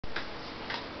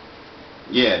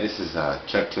Yeah, this is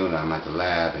Chuck Tuna. I'm at the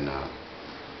lab, and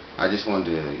I just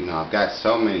wanted to, I've got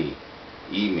so many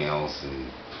emails and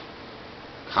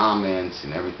comments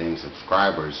and everything,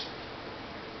 subscribers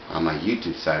on my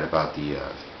YouTube site about the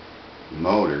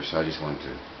motor, so I just wanted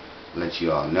to let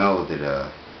you all know that,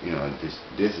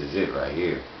 this is it right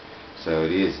here. So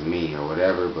it is me or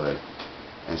whatever,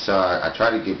 and so I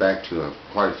try to get back to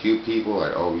quite a few people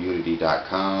at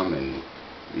overunity.com and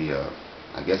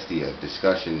I guess the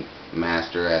discussion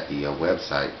master at the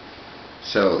website.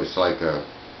 So it's like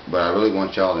but I really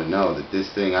want y'all to know that this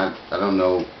thing, I don't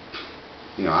know,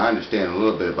 I understand a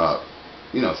little bit about,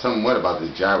 somewhat about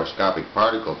this gyroscopic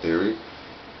particle theory,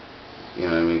 you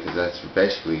know what I mean, because that's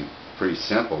basically pretty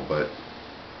simple. But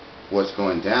what's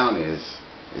going down is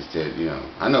that,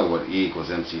 I know what E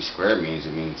equals mc squared means.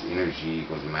 It means energy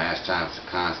equals mass times a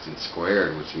constant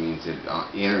squared, which means that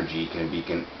energy can be,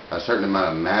 a certain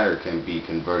amount of matter can be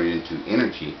converted into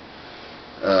energy.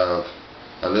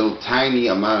 A little tiny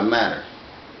amount of matter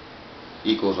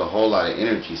equals a whole lot of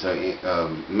energy. So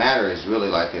matter is really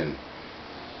like a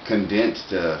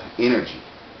condensed energy.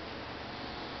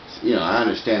 I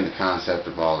understand the concept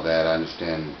of all of that. I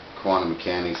understand quantum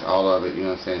mechanics, all of it,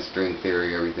 string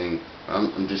theory, everything.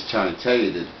 I'm just trying to tell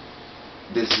you that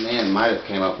this man might have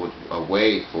came up with a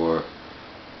way for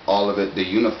all of it, the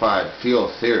unified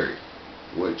field theory,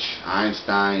 which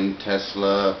Einstein,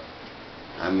 Tesla,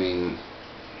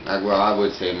 I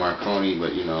would say Marconi,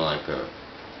 but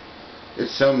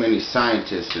it's so many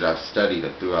scientists that I've studied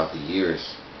throughout the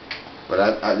years.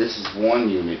 But this is one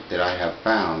unit that I have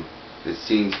found that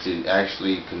seems to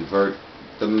actually convert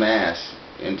the mass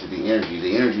into the energy.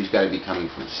 The energy's got to be coming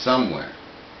from somewhere.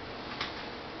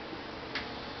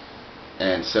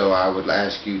 And so I would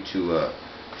ask you to,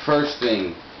 first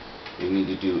thing you need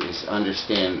to do is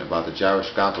understand about the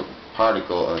gyroscopic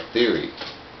particle theory,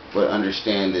 but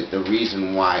understand that the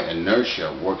reason why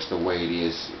inertia works the way it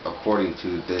is according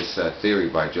to this theory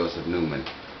by Joseph Newman.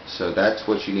 So that's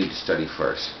what you need to study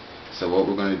first. So what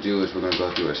we're going to do is we're going to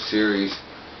go through a series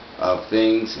of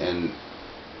things and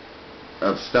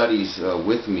of studies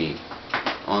with me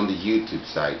on the YouTube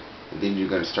site, and then you're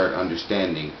going to start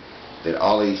understanding that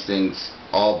all these things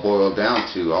all boil down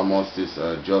to almost this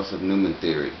Joseph Newman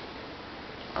theory.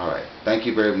 Alright, thank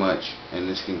you very much, and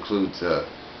this concludes the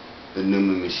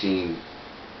Newman Machine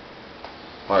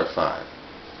Part 5.